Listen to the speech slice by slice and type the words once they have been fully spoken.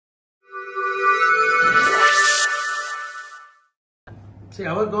See,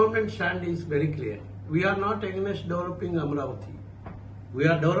 our government stand is very clear. We are not against developing Amaravati. We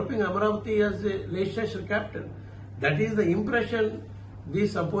are developing Amaravati as a legislature capital. That is the impression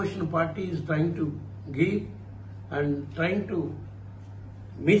this opposition party is trying to give and trying to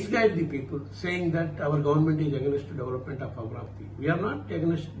misguide the people, saying that our government is against development of Amaravati. We are not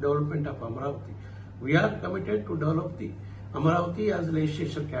against development of Amaravati. We are committed to develop the Amaravati as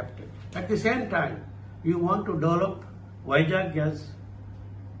legislature capital. At the same time, we want to develop Vizag as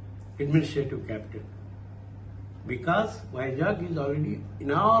administrative capital, because Vizag is already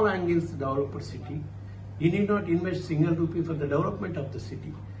in all angles developer city. You need not invest single rupee for the development of the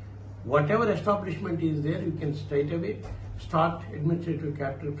city. Whatever establishment is there, you can straight away start administrative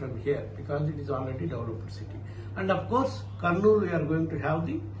capital from here, because it is already developer city. And of course, Kurnool, we are going to have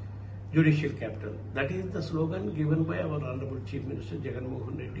the judicial capital. That is the slogan given by our Honorable Chief Minister Jagan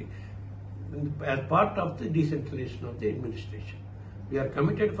Mohan Reddy as part of the decentralization of the administration. We are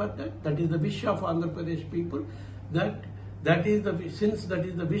committed for that. That is the wish of Andhra Pradesh people. Since that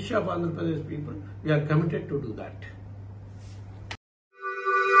is the wish of Andhra Pradesh people, we are committed to do that.